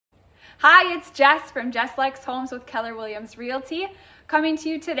Hi, it's Jess from Jess Likes Homes with Keller Williams Realty, coming to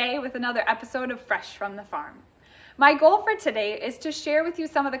you today with another episode of Fresh from the Farm. My goal for today is to share with you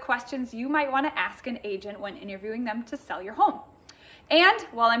some of the questions you might want to ask an agent when interviewing them to sell your home. And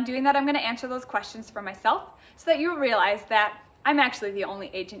while I'm doing that, I'm going to answer those questions for myself so that you'll realize that I'm actually the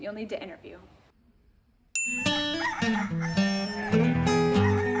only agent you'll need to interview.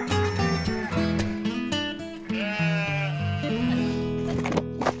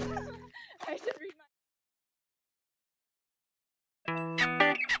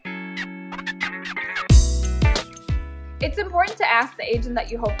 It's important to ask the agent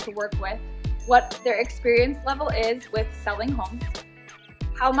that you hope to work with what their experience level is with selling homes,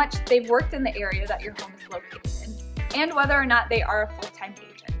 how much they've worked in the area that your home is located in, and whether or not they are a full-time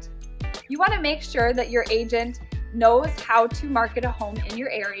agent. You want to make sure that your agent knows how to market a home in your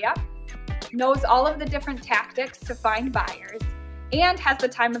area, knows all of the different tactics to find buyers, and has the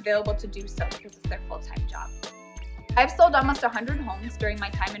time available to do so because it's their full-time job. I've sold almost 100 homes during my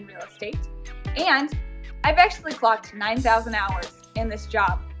time in real estate, and I've actually clocked 9,000 hours in this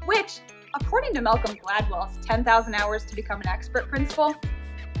job, which, according to Malcolm Gladwell's 10,000 hours to become an expert principle,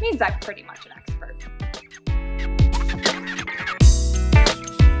 means I'm pretty much an expert.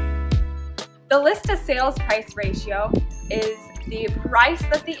 The list to sales price ratio is the price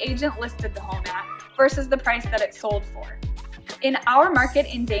that the agent listed the home at versus the price that it sold for. In our market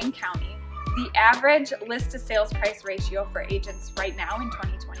in Dane County, the average list to sales price ratio for agents right now in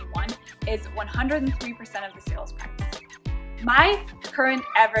 2021 is 103% of the sales price. My current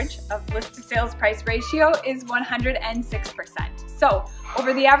average of list to sales price ratio is 106%. So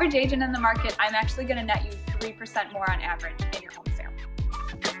over the average agent in the market, I'm actually going to net you 3% more on average in your home sale.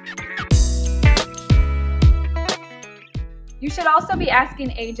 You should also be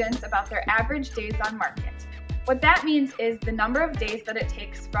asking agents about their average days on market. What that means is the number of days that it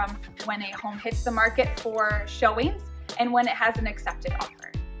takes from when a home hits the market for showings and when it has an accepted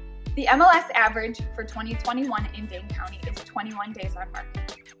offer. The MLS average for 2021 in Dane County is 21 days on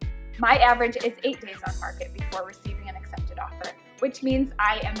market. My average is 8 days on market before receiving an accepted offer, which means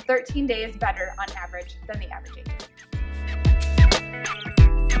I am 13 days better on average than the average agent.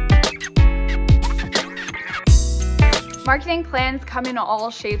 Marketing plans come in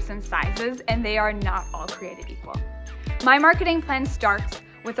all shapes and sizes, and they are not all created equal. My marketing plan starts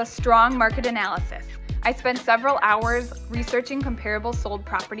with a strong market analysis. I spend several hours researching comparable sold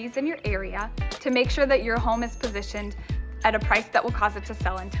properties in your area to make sure that your home is positioned at a price that will cause it to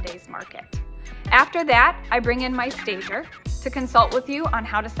sell in today's market. After that, I bring in my stager to consult with you on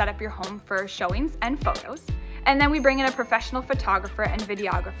how to set up your home for showings and photos. And then we bring in a professional photographer and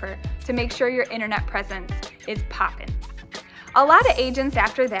videographer to make sure your internet presence is poppin'. A lot of agents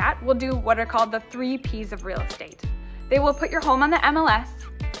after that will do what are called the 3 Ps of real estate. They will put your home on the MLS,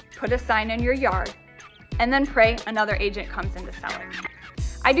 put a sign in your yard, and then pray another agent comes in to sell it.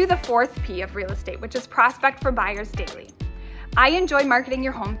 I do the 4th P of real estate, which is prospect for buyers daily. I enjoy marketing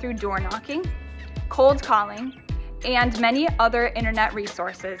your home through door knocking, cold calling, and many other internet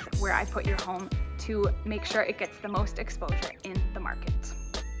resources where I put your home to make sure it gets the most exposure in the market.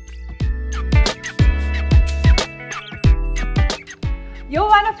 You'll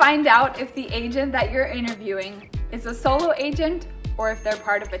want to find out if the agent that you're interviewing is a solo agent or if they're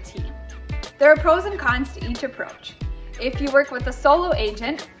part of a team. There are pros and cons to each approach. If you work with a solo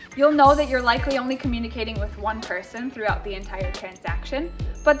agent, you'll know that you're likely only communicating with one person throughout the entire transaction,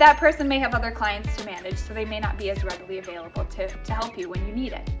 but that person may have other clients to manage, so they may not be as readily available to help you when you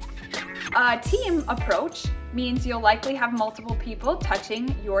need it. A team approach means you'll likely have multiple people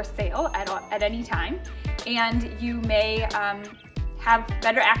touching your sale at any time, and you may have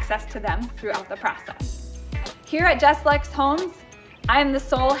better access to them throughout the process. Here at Jess Likes Homes, I'm the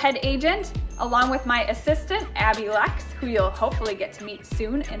sole head agent, along with my assistant, Abby Lex, who you'll hopefully get to meet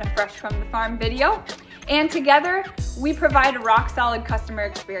soon in a Fresh from the Farm video. And together, we provide a rock-solid customer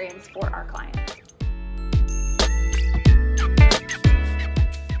experience for our clients.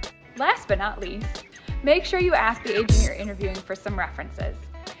 Last but not least, make sure you ask the agent you're interviewing for some references.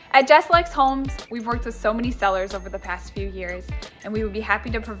 At Jess Likes Homes, we've worked with so many sellers over the past few years, and we would be happy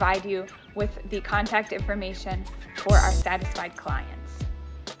to provide you with the contact information for our satisfied clients.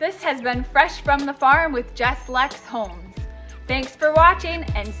 This has been Fresh from the Farm with Jess Likes Homes. Thanks for watching,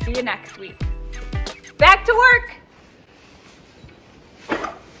 and see you next week. Back to work!